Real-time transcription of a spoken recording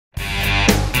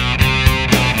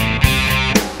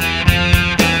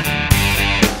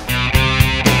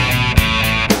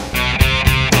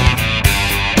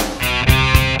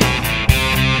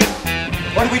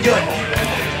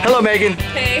Megan.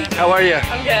 Hey. How are you?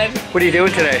 I'm good. What are you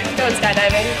doing today? Going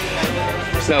skydiving.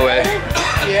 No way.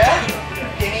 Yeah?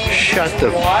 Shut the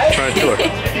front door.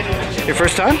 Your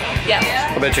first time? Yeah.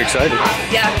 I bet you're excited.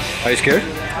 Yeah. Are you scared?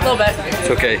 A little bit. It's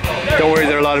okay. Don't worry,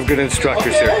 there are a lot of good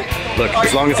instructors here. Look,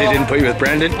 as long as they didn't put you with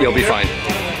Brandon, you'll be fine.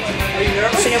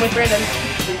 Sing it with Brandon.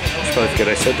 It's probably good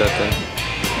I said that then.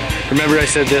 Remember I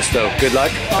said this though. Good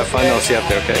luck. Have fun. I'll see you up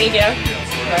there, okay? Thank you.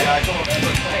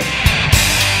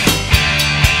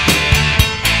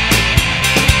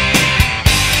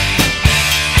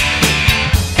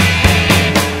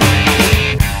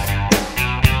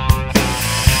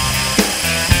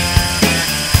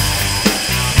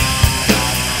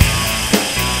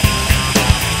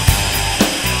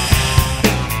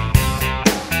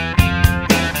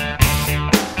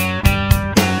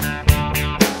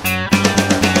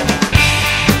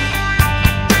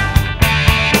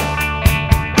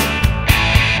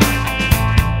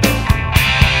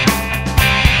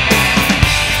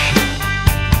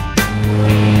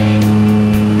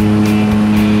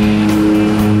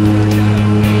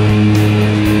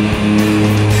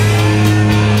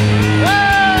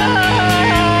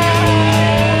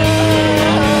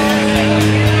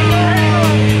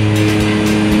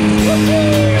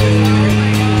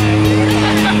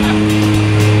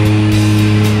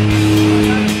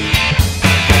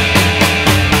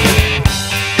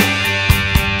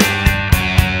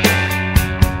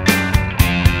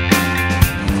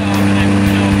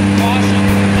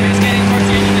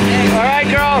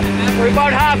 We're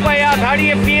about halfway up. How do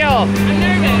you feel? I'm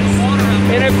nervous.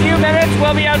 In a few minutes,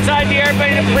 we'll be outside the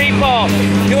airplane in free fall.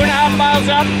 2.5 miles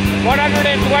up,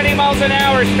 120 miles an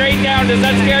hour, straight down. Does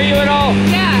that scare you at all?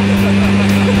 Yeah.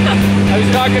 I was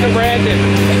talking to Brandon.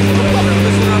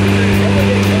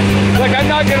 Look, I'm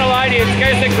not gonna lie to you. It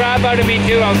scares the crap out of me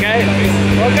too, okay?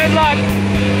 Well, good luck.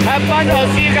 Have fun. I'll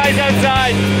see you guys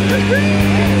outside.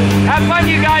 Have fun,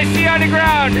 you guys. See you on the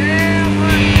ground.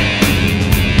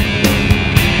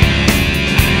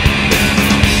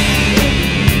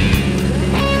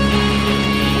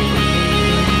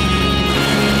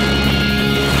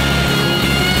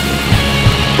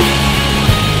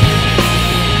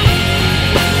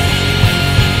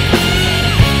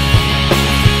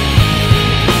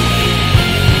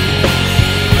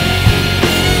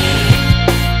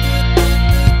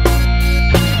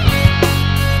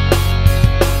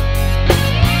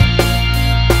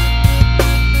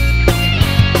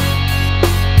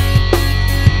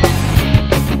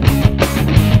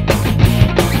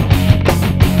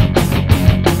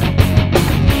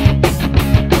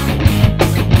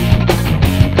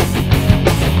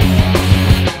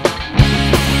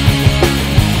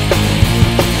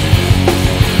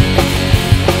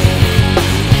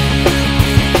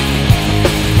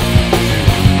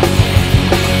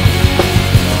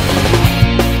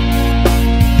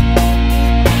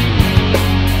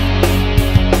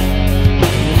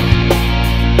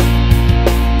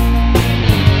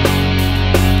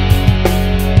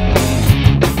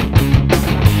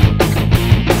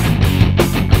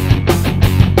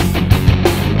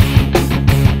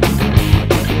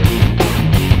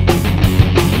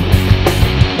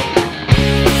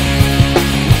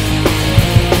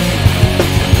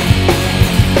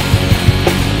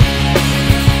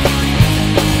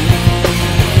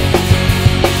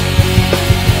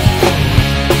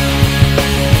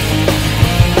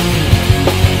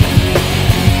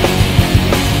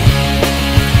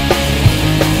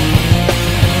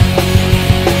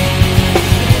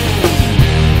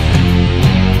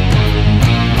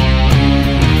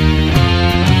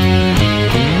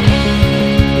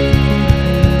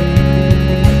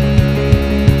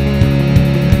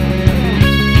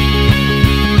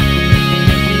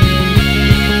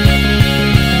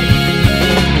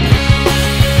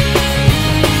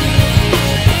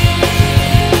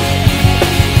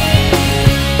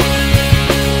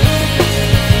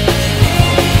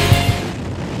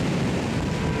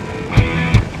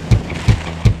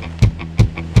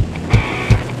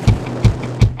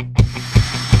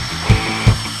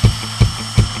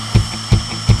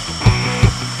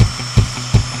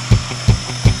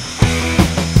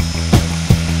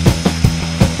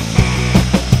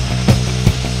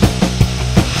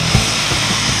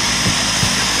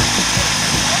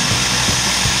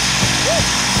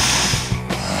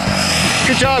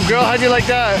 Good job, girl. How'd you like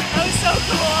that? That was so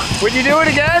cool. Would you do it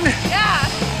again? Yeah.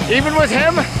 Even with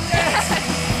him?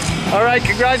 All right,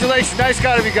 congratulations. Nice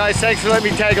guy of you guys. Thanks for letting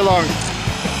me tag along.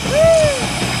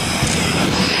 Woo!